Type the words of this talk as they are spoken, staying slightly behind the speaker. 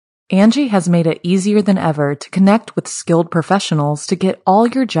Angie has made it easier than ever to connect with skilled professionals to get all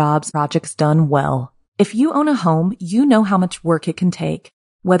your jobs projects done well. If you own a home, you know how much work it can take,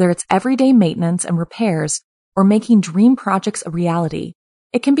 whether it's everyday maintenance and repairs or making dream projects a reality.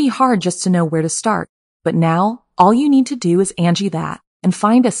 It can be hard just to know where to start, but now all you need to do is Angie that and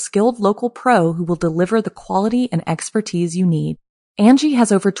find a skilled local pro who will deliver the quality and expertise you need. Angie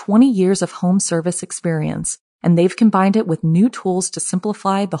has over 20 years of home service experience, and they've combined it with new tools to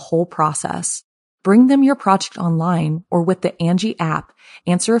simplify the whole process. Bring them your project online or with the Angie app,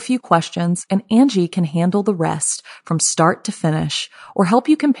 answer a few questions, and Angie can handle the rest from start to finish or help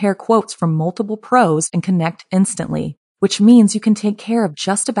you compare quotes from multiple pros and connect instantly, which means you can take care of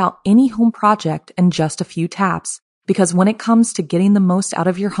just about any home project in just a few taps. Because when it comes to getting the most out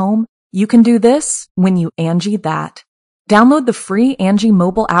of your home, you can do this when you Angie that. Download the free Angie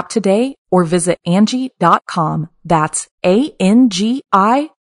mobile app today or visit Angie.com. That's ANGI.com.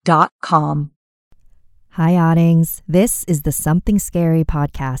 Hi, Ottings. This is the Something Scary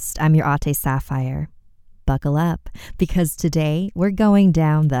podcast. I'm your Ate Sapphire. Buckle up, because today we're going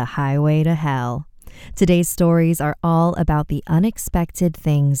down the highway to hell. Today's stories are all about the unexpected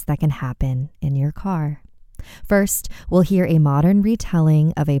things that can happen in your car. First, we'll hear a modern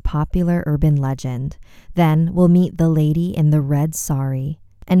retelling of a popular urban legend. Then we'll meet the lady in the red sari.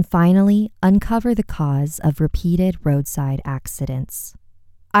 And finally, uncover the cause of repeated roadside accidents.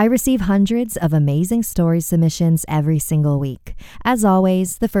 I receive hundreds of amazing story submissions every single week. As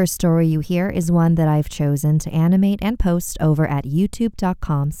always, the first story you hear is one that I've chosen to animate and post over at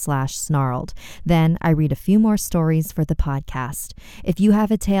youtube.com/snarled. Then I read a few more stories for the podcast. If you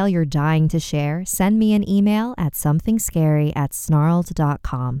have a tale you're dying to share, send me an email at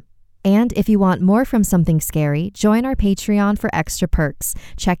somethingscary@snarled.com. And if you want more from Something Scary, join our Patreon for extra perks.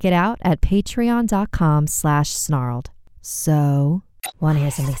 Check it out at patreon.com/snarled. So, want to hear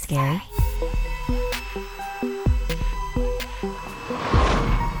something scary?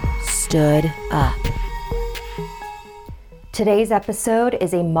 Stood up. Today's episode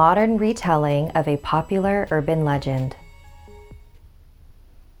is a modern retelling of a popular urban legend.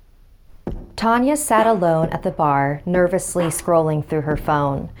 Tanya sat alone at the bar, nervously scrolling through her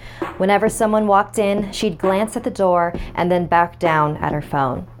phone. Whenever someone walked in, she'd glance at the door and then back down at her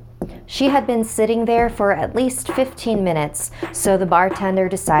phone. She had been sitting there for at least 15 minutes, so the bartender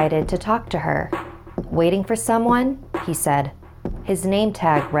decided to talk to her. "Waiting for someone?" he said. His name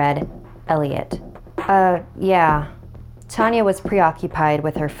tag read, Elliot. Yeah. Tanya was preoccupied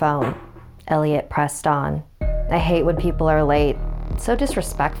with her phone. Elliot pressed on. "I hate when people are late. So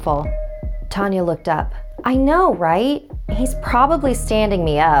disrespectful." Tanya looked up. "I know, right? He's probably standing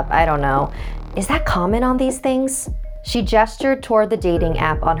me up. I don't know. Is that common on these things?" She gestured toward the dating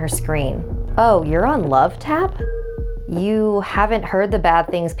app on her screen. "Oh, you're on Love Tap? You haven't heard the bad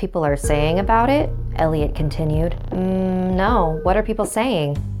things people are saying about it?" Elliot continued. No. What are people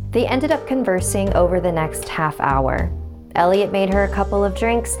saying?" They ended up conversing over the next half hour. Elliot made her a couple of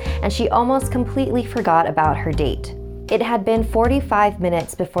drinks, and she almost completely forgot about her date. It had been 45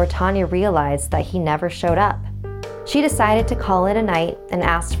 minutes before Tanya realized that he never showed up. She decided to call it a night and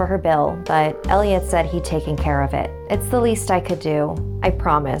asked for her bill, but Elliot said he'd taken care of it. "It's the least I could do. I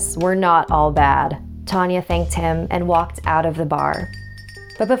promise, we're not all bad." Tanya thanked him and walked out of the bar.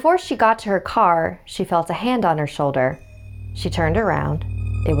 But before she got to her car, she felt a hand on her shoulder. She turned around.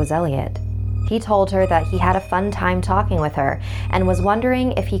 It was Elliot. He told her that he had a fun time talking with her and was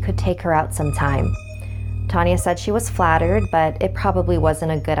wondering if he could take her out sometime. Tanya said she was flattered, but it probably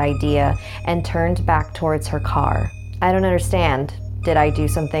wasn't a good idea, and turned back towards her car. "I don't understand. Did I do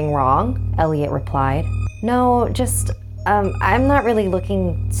something wrong?" Elliot replied. "No, just, I'm not really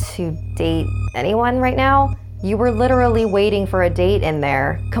looking to date anyone right now. You were literally waiting for a date in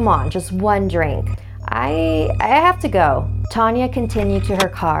there. Come on, just one drink." I have to go." Tanya continued to her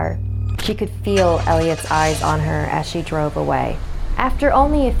car. She could feel Elliot's eyes on her as she drove away. After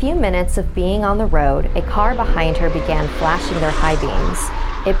only a few minutes of being on the road, a car behind her began flashing their high beams.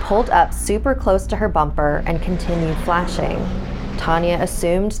 It pulled up super close to her bumper and continued flashing. Tanya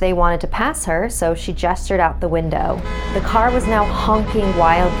assumed they wanted to pass her, so she gestured out the window. The car was now honking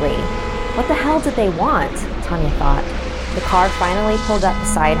wildly. What the hell did they want? Tanya thought. The car finally pulled up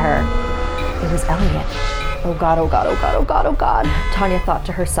beside her. It was Elliot. "Oh God, oh God, oh God, oh God, oh God," Tanya thought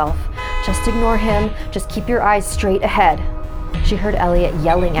to herself. "Just ignore him. Just keep your eyes straight ahead." She heard Elliot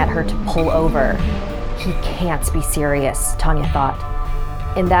yelling at her to pull over. He can't be serious, Tanya thought.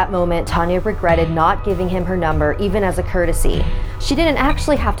 In that moment, Tanya regretted not giving him her number, even as a courtesy. She didn't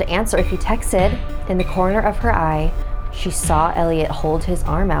actually have to answer if he texted. In the corner of her eye, she saw Elliot hold his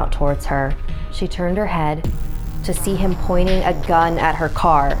arm out towards her. She turned her head. to see him pointing a gun at her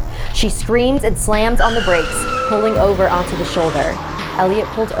car. She screams and slams on the brakes, pulling over onto the shoulder. Elliot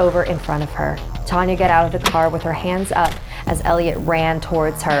pulled over in front of her. Tanya got out of the car with her hands up as Elliot ran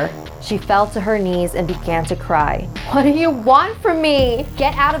towards her. She fell to her knees and began to cry. "What do you want from me?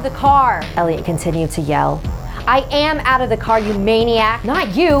 Get out of the car!" Elliot continued to yell. "I am out of the car, you maniac!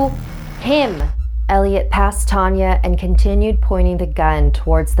 Not you! Him!" Elliot passed Tanya and continued pointing the gun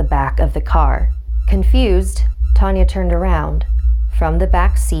towards the back of the car. Confused, Tanya turned around. From the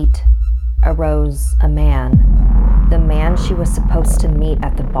back seat arose a man. The man she was supposed to meet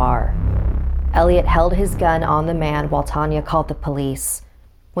at the bar. Elliot held his gun on the man while Tanya called the police.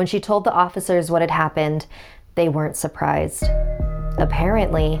 When she told the officers what had happened, they weren't surprised.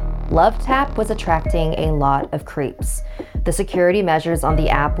 Apparently, LoveTap was attracting a lot of creeps. The security measures on the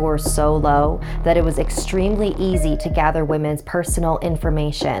app were so low that it was extremely easy to gather women's personal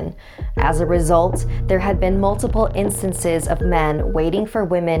information. As a result, there had been multiple instances of men waiting for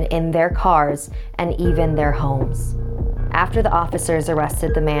women in their cars and even their homes. After the officers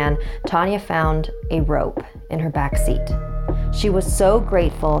arrested the man, Tanya found a rope in her back seat. She was so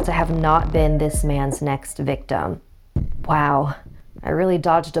grateful to have not been this man's next victim. "Wow, I really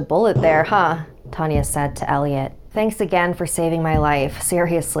dodged a bullet there, huh?" Tanya said to Elliot. "Thanks again for saving my life.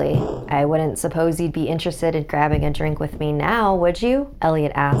 Seriously, I wouldn't suppose you'd be interested in grabbing a drink with me now, would you?"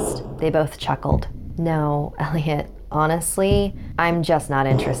 Elliot asked. They both chuckled. "No, Elliot, honestly, I'm just not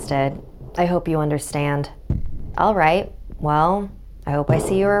interested. I hope you understand." "All right, well, I hope I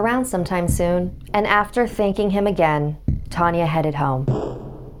see you around sometime soon." And after thanking him again, Tanya headed home.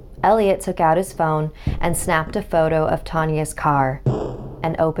 Elliot took out his phone and snapped a photo of Tanya's car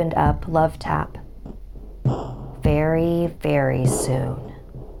and opened up LoveTap. Very, very soon.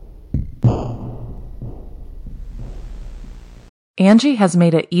 Angie has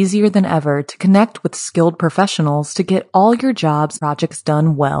made it easier than ever to connect with skilled professionals to get all your jobs projects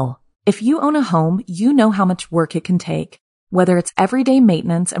done well. If you own a home, you know how much work it can take, whether it's everyday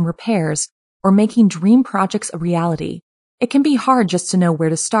maintenance and repairs or making dream projects a reality. It can be hard just to know where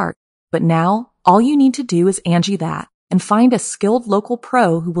to start, but now all you need to do is Angie that and find a skilled local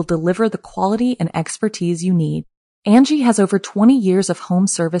pro who will deliver the quality and expertise you need. Angie has over 20 years of home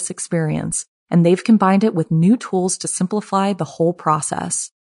service experience, and they've combined it with new tools to simplify the whole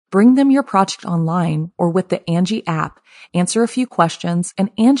process. Bring them your project online or with the Angie app, answer a few questions, and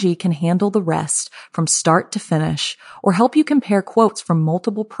Angie can handle the rest from start to finish or help you compare quotes from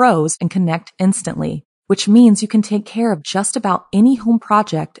multiple pros and connect instantly, which means you can take care of just about any home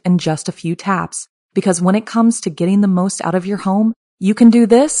project in just a few taps. Because when it comes to getting the most out of your home, you can do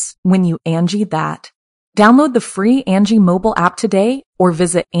this when you Angie that. Download the free Angie mobile app today or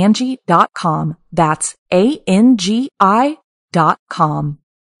visit Angie.com. That's ANGI.com.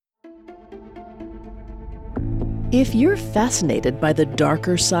 If you're fascinated by the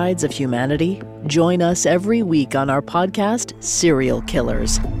darker sides of humanity, join us every week on our podcast, Serial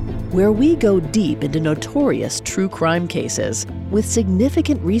Killers, where we go deep into notorious true crime cases. With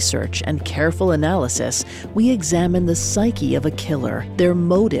significant research and careful analysis, we examine the psyche of a killer, their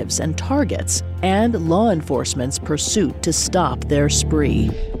motives and targets, and law enforcement's pursuit to stop their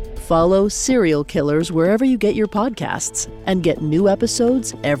spree. Follow Serial Killers wherever you get your podcasts and get new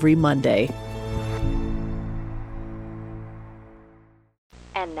episodes every Monday.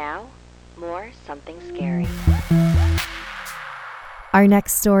 And now, more Something Scary. Our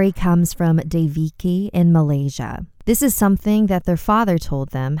next story comes from Deviki in Malaysia. This is something that their father told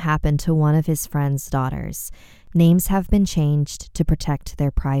them happened to one of his friend's daughters. Names have been changed to protect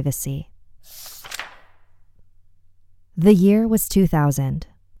their privacy. The year was 2000.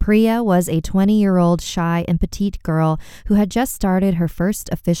 Priya was a 20-year-old shy and petite girl who had just started her first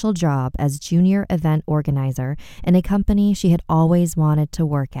official job as junior event organizer in a company she had always wanted to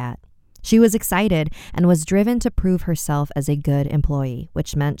work at. She was excited and was driven to prove herself as a good employee,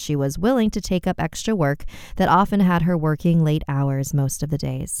 which meant she was willing to take up extra work that often had her working late hours most of the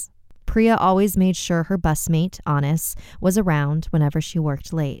days. Priya always made sure her busmate, Anis, was around whenever she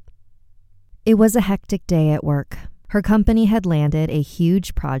worked late. It was a hectic day at work. Her company had landed a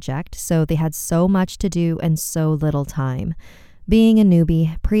huge project, so they had so much to do and so little time. Being a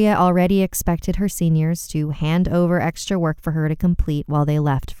newbie, Priya already expected her seniors to hand over extra work for her to complete while they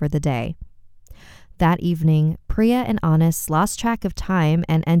left for the day. That evening, Priya and Anis lost track of time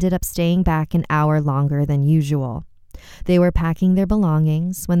and ended up staying back an hour longer than usual. They were packing their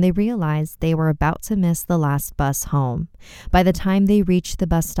belongings when they realized they were about to miss the last bus home. By the time they reached the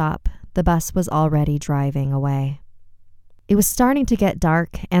bus stop, the bus was already driving away. It was starting to get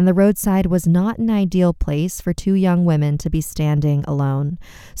dark, and the roadside was not an ideal place for two young women to be standing alone,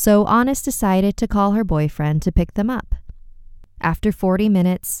 so Honest decided to call her boyfriend to pick them up. After 40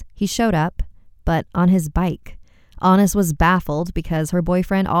 minutes, he showed up, but on his bike. Honest was baffled because her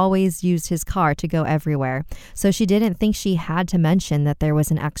boyfriend always used his car to go everywhere, so she didn't think she had to mention that there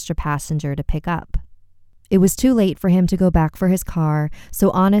was an extra passenger to pick up. It was too late for him to go back for his car, so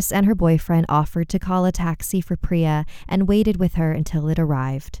Honest and her boyfriend offered to call a taxi for Priya and waited with her until it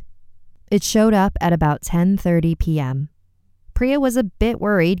arrived. It showed up at about 10:30 p.m. Priya was a bit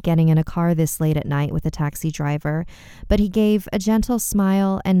worried getting in a car this late at night with a taxi driver, but he gave a gentle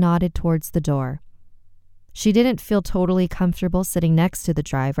smile and nodded towards the door. She didn't feel totally comfortable sitting next to the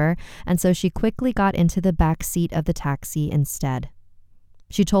driver, and so she quickly got into the back seat of the taxi instead.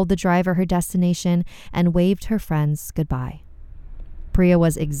 She told the driver her destination and waved her friends goodbye. Priya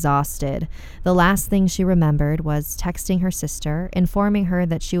was exhausted. The last thing she remembered was texting her sister, informing her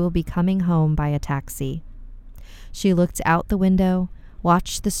that she will be coming home by a taxi. She looked out the window,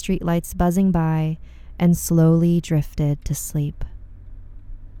 watched the streetlights buzzing by, and slowly drifted to sleep.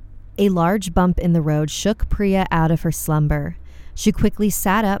 A large bump in the road shook Priya out of her slumber. She quickly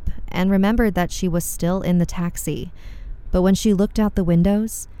sat up and remembered that she was still in the taxi. But when she looked out the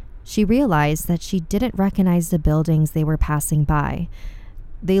windows, she realized that she didn't recognize the buildings they were passing by.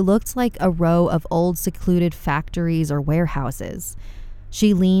 They looked like a row of old secluded factories or warehouses.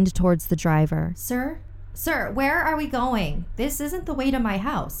 She leaned towards the driver. Sir, where are we going? This isn't the way to my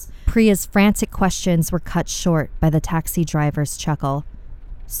house. Priya's frantic questions were cut short by the taxi driver's chuckle.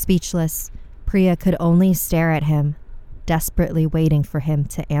 Speechless, Priya could only stare at him, desperately waiting for him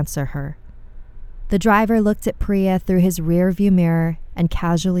to answer her. The driver looked at Priya through his rear-view mirror and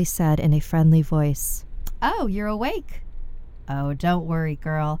casually said in a friendly voice, "Oh, you're awake." "Oh, don't worry,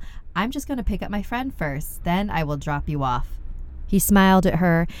 girl. I'm just going to pick up my friend first, then I will drop you off." He smiled at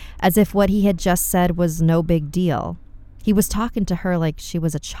her as if what he had just said was no big deal. He was talking to her like she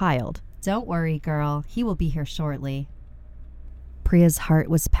was a child. "Don't worry, girl. He will be here shortly." Priya's heart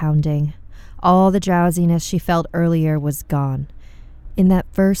was pounding. All the drowsiness she felt earlier was gone. In that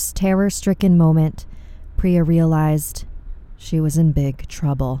first terror-stricken moment, Priya realized she was in big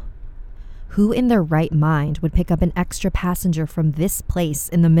trouble. Who in their right mind would pick up an extra passenger from this place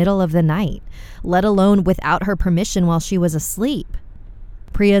in the middle of the night, let alone without her permission while she was asleep?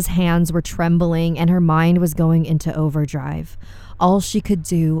 Priya's hands were trembling and her mind was going into overdrive. All she could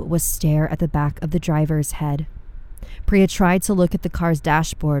do was stare at the back of the driver's head. Priya tried to look at the car's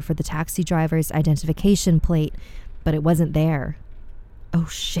dashboard for the taxi driver's identification plate, but it wasn't there. "Oh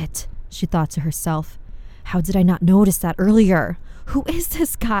shit," she thought to herself. "How did I not notice that earlier? Who is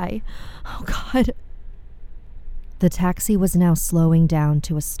this guy? Oh God." The taxi was now slowing down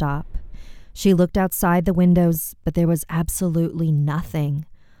to a stop. She looked outside the windows, but there was absolutely nothing.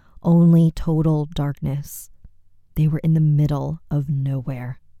 Only total darkness. They were in the middle of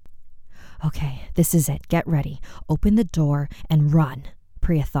nowhere. "Okay, this is it. Get ready. Open the door and run,"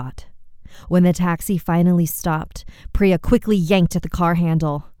 Priya thought. When the taxi finally stopped, Priya quickly yanked at the car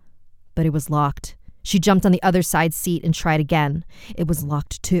handle. But it was locked. She jumped on the other side seat and tried again. It was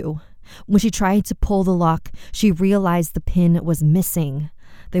locked too. When she tried to pull the lock, she realized the pin was missing.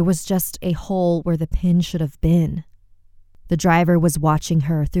 There was just a hole where the pin should have been. The driver was watching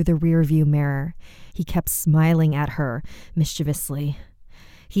her through the rearview mirror. He kept smiling at her mischievously.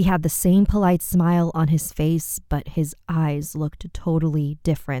 He had the same polite smile on his face, but his eyes looked totally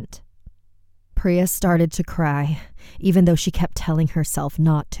different. Priya started to cry, even though she kept telling herself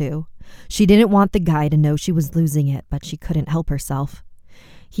not to. She didn't want the guy to know she was losing it, but she couldn't help herself.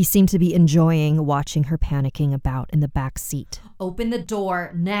 He seemed to be enjoying watching her panicking about in the back seat. "Open the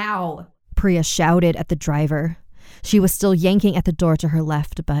door, now!" Priya shouted at the driver. She was still yanking at the door to her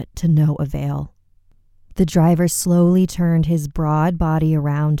left, but to no avail. The driver slowly turned his broad body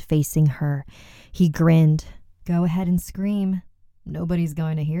around, facing her. He grinned. "Go ahead and scream. Nobody's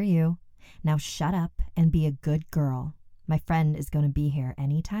going to hear you. Now shut up and be a good girl. My friend is going to be here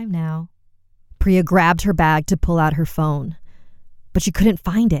any time now." Priya grabbed her bag to pull out her phone, but she couldn't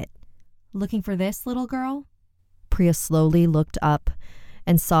find it. "Looking for this, little girl?" Priya slowly looked up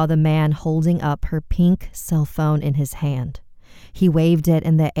and saw the man holding up her pink cell phone in his hand. He waved it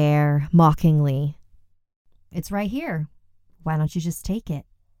in the air, mockingly. "It's right here. Why don't you just take it?"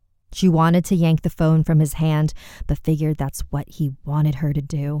 She wanted to yank the phone from his hand, but figured that's what he wanted her to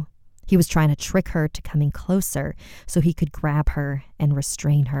do. He was trying to trick her to coming closer so he could grab her and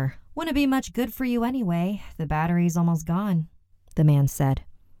restrain her. "Wouldn't be much good for you anyway. The battery's almost gone," the man said.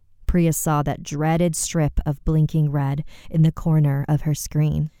 Priya saw that dreaded strip of blinking red in the corner of her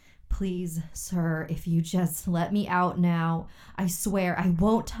screen. Please, sir, if you just let me out now, I swear I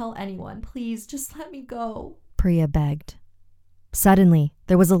won't tell anyone. Please, just let me go, Priya begged. Suddenly,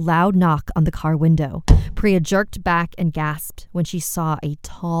 there was a loud knock on the car window. Priya jerked back and gasped when she saw a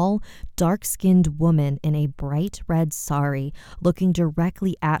tall, dark-skinned woman in a bright red sari looking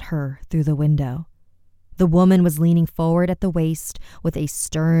directly at her through the window. The woman was leaning forward at the waist with a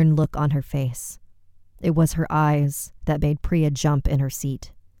stern look on her face. It was her eyes that made Priya jump in her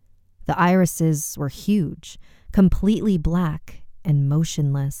seat. The irises were huge, completely black and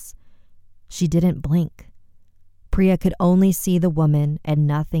motionless. She didn't blink. Priya could only see the woman and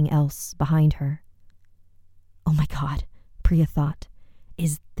nothing else behind her. Oh my God, Priya thought.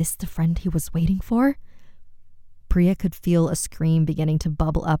 Is this the friend he was waiting for? Priya could feel a scream beginning to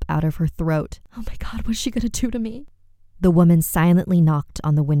bubble up out of her throat. Oh my God, what's she going to do to me? The woman silently knocked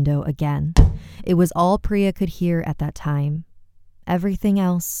on the window again. It was all Priya could hear at that time. Everything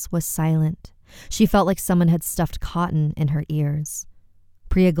else was silent. She felt like someone had stuffed cotton in her ears.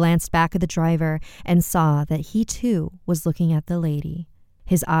 Priya glanced back at the driver and saw that he too was looking at the lady,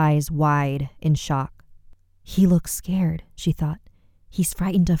 his eyes wide in shock. He looks scared, she thought. He's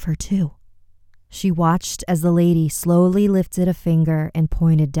frightened of her too. She watched as the lady slowly lifted a finger and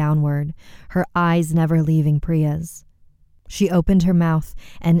pointed downward, her eyes never leaving Priya's. She opened her mouth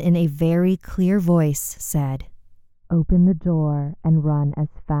and in a very clear voice said, "Open the door and run as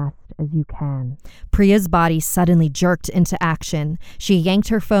fast as you can." Priya's body suddenly jerked into action. She yanked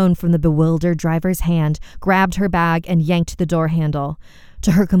her phone from the bewildered driver's hand, grabbed her bag, and yanked the door handle.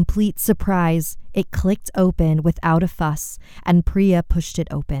 To her complete surprise, it clicked open without a fuss, and Priya pushed it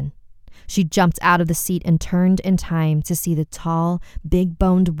open. She jumped out of the seat and turned in time to see the tall,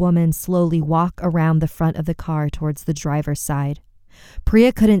 big-boned woman slowly walk around the front of the car towards the driver's side.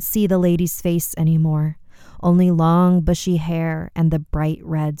 Priya couldn't see the lady's face anymore. Only long, bushy hair and the bright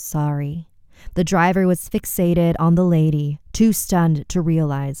red sari. The driver was fixated on the lady, too stunned to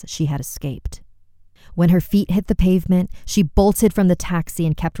realize she had escaped. When her feet hit the pavement, she bolted from the taxi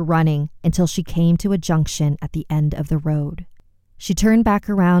and kept running until she came to a junction at the end of the road. She turned back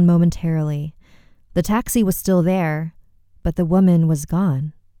around momentarily. The taxi was still there, but the woman was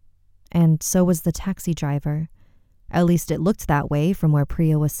gone. And so was the taxi driver. At least it looked that way from where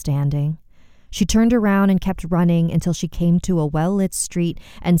Priya was standing. She turned around and kept running until she came to a well-lit street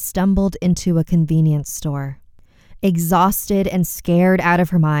and stumbled into a convenience store. Exhausted and scared out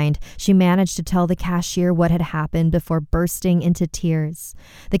of her mind, she managed to tell the cashier what had happened before bursting into tears.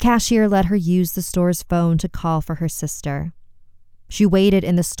 The cashier let her use the store's phone to call for her sister. She waited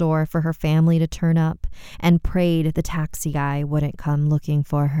in the store for her family to turn up and prayed the taxi guy wouldn't come looking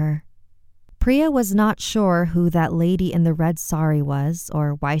for her. Priya was not sure who that lady in the red sari was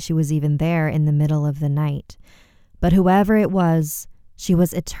or why she was even there in the middle of the night. But whoever it was, she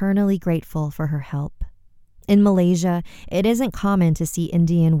was eternally grateful for her help. In Malaysia, it isn't common to see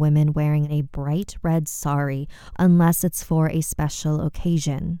Indian women wearing a bright red sari unless it's for a special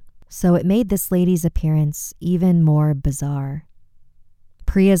occasion. So it made this lady's appearance even more bizarre.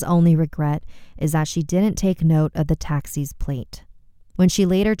 Priya's only regret is that she didn't take note of the taxi's plate. When she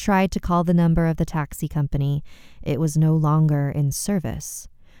later tried to call the number of the taxi company, it was no longer in service.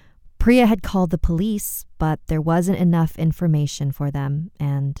 Priya had called the police, but there wasn't enough information for them,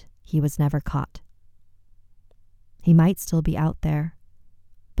 and he was never caught. He might still be out there,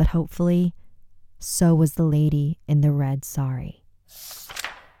 but hopefully, so was the lady in the red sari.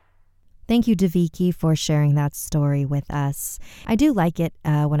 Thank you, Deviki, for sharing that story with us. I do like it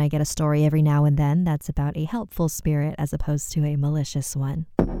when I get a story every now and then that's about a helpful spirit as opposed to a malicious one.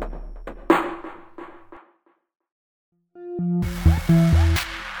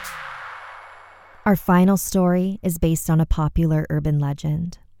 Our final story is based on a popular urban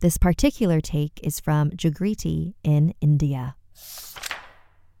legend. This particular take is from Jagriti in India.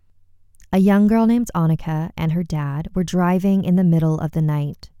 A young girl named Annika and her dad were driving in the middle of the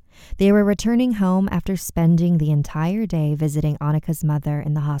night. They were returning home after spending the entire day visiting Annika's mother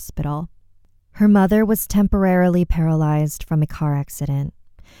in the hospital. Her mother was temporarily paralyzed from a car accident.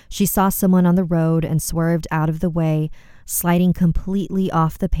 She saw someone on the road and swerved out of the way, sliding completely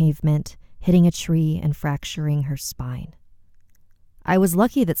off the pavement, hitting a tree and fracturing her spine. I was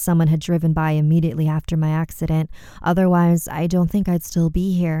lucky that someone had driven by immediately after my accident. Otherwise, I don't think I'd still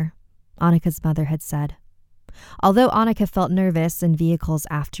be here, Annika's mother had said. Although Annika felt nervous in vehicles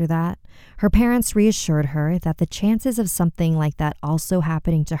after that, her parents reassured her that the chances of something like that also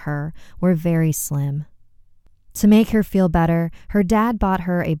happening to her were very slim. To make her feel better, her dad bought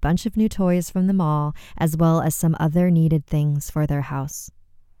her a bunch of new toys from the mall, as well as some other needed things for their house.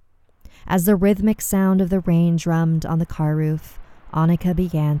 As the rhythmic sound of the rain drummed on the car roof, Annika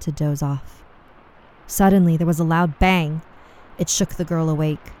began to doze off. Suddenly, there was a loud bang. It shook the girl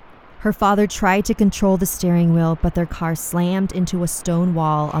awake. Her father tried to control the steering wheel, but their car slammed into a stone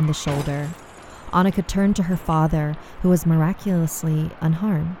wall on the shoulder. Annika turned to her father, who was miraculously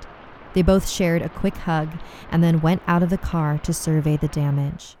unharmed. They both shared a quick hug and then went out of the car to survey the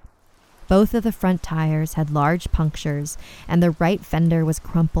damage. Both of the front tires had large punctures, and the right fender was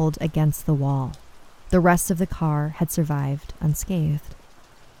crumpled against the wall. The rest of the car had survived unscathed.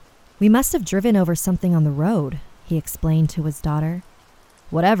 "We must have driven over something on the road," he explained to his daughter.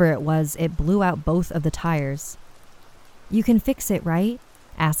 "Whatever it was, it blew out both of the tires." "You can fix it, right?"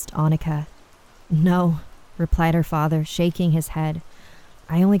 asked Annika. "No," replied her father, shaking his head.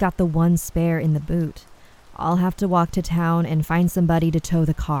 "I only got the one spare in the boot. I'll have to walk to town and find somebody to tow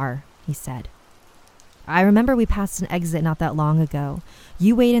the car," he said. "I remember we passed an exit not that long ago.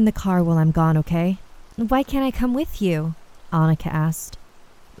 You wait in the car while I'm gone, okay?" "Why can't I come with you?" Annika asked.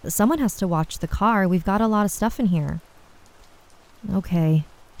 "Someone has to watch the car. We've got a lot of stuff in here." "Okay,"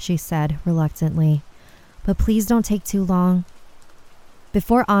 she said reluctantly, "but please don't take too long."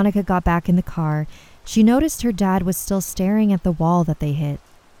 Before Annika got back in the car, she noticed her dad was still staring at the wall that they hit.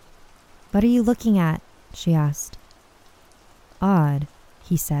 "What are you looking at?" she asked. "Odd,"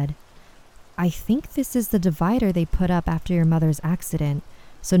 he said. "I think this is the divider they put up after your mother's accident,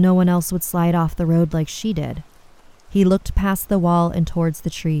 so no one else would slide off the road like she did." He looked past the wall and towards the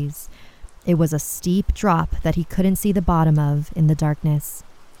trees. It was a steep drop that he couldn't see the bottom of in the darkness.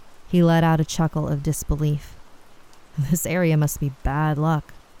 He let out a chuckle of disbelief. This area must be bad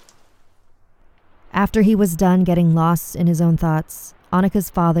luck. After he was done getting lost in his own thoughts, Annika's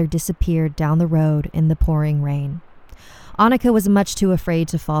father disappeared down the road in the pouring rain. Annika was much too afraid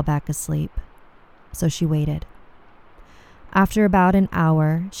to fall back asleep, so she waited. After about an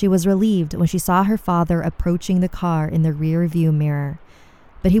hour, she was relieved when she saw her father approaching the car in the rear view mirror.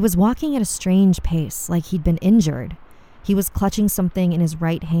 But he was walking at a strange pace, like he'd been injured. He was clutching something in his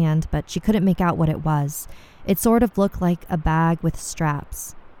right hand, but she couldn't make out what it was. It sort of looked like a bag with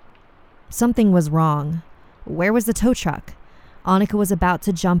straps. Something was wrong. Where was the tow truck? Annika was about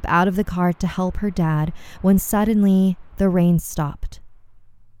to jump out of the car to help her dad when suddenly the rain stopped.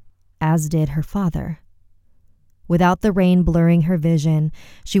 As did her father. Without the rain blurring her vision,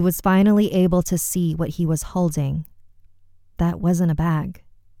 she was finally able to see what he was holding. That wasn't a bag,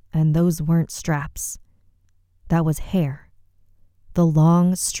 and those weren't straps. That was hair. The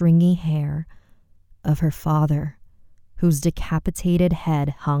long, stringy hair of her father, whose decapitated head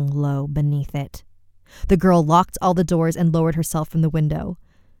hung low beneath it. The girl locked all the doors and lowered herself from the window.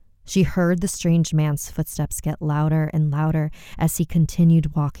 She heard the strange man's footsteps get louder and louder as he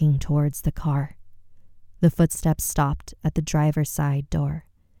continued walking towards the car. The footsteps stopped at the driver's side door.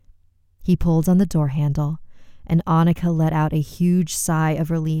 He pulled on the door handle, and Annika let out a huge sigh of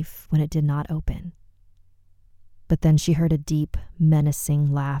relief when it did not open. But then she heard a deep,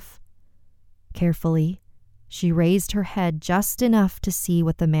 menacing laugh. Carefully, she raised her head just enough to see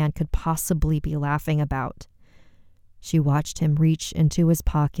what the man could possibly be laughing about. She watched him reach into his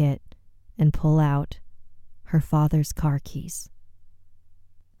pocket and pull out her father's car keys.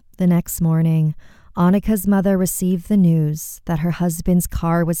 The next morning, Annika's mother received the news that her husband's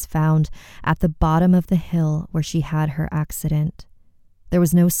car was found at the bottom of the hill where she had her accident. There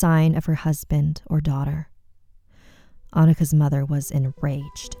was no sign of her husband or daughter. Annika's mother was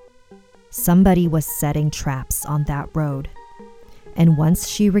enraged. Somebody was setting traps on that road. And once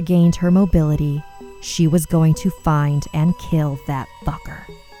she regained her mobility, she was going to find and kill that fucker.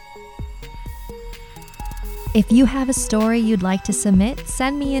 If you have a story you'd like to submit,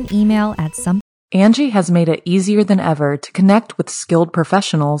 send me an email at Angie has made it easier than ever to connect with skilled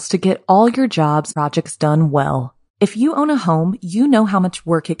professionals to get all your jobs projects done well. If you own a home, you know how much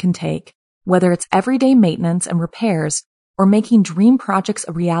work it can take, whether it's everyday maintenance and repairs or making dream projects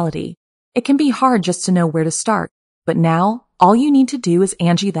a reality. It can be hard just to know where to start, but now all you need to do is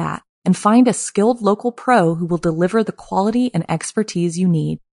Angie that and find a skilled local pro who will deliver the quality and expertise you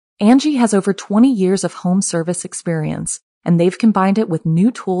need. Angie has over 20 years of home service experience, and they've combined it with new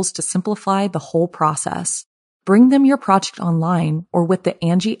tools to simplify the whole process. Bring them your project online or with the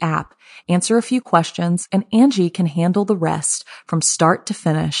Angie app, answer a few questions, and Angie can handle the rest from start to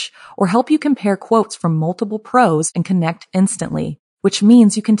finish or help you compare quotes from multiple pros and connect instantly, which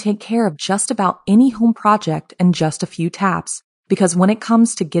means you can take care of just about any home project in just a few taps. Because when it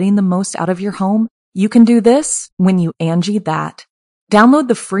comes to getting the most out of your home, you can do this when you Angie that. Download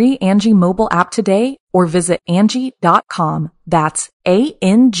the free Angie mobile app today or visit Angie.com. That's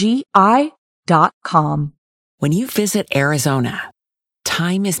ANGI.com. When you visit Arizona,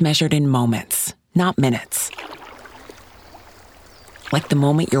 time is measured in moments, not minutes. Like the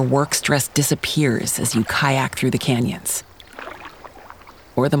moment your work stress disappears as you kayak through the canyons.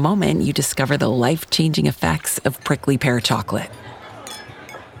 Or the moment you discover the life-changing effects of prickly pear chocolate.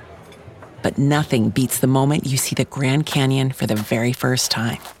 But nothing beats the moment you see the Grand Canyon for the very first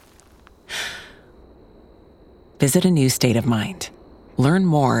time. Visit a new state of mind. Learn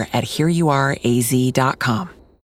more at hereyouareaz.com.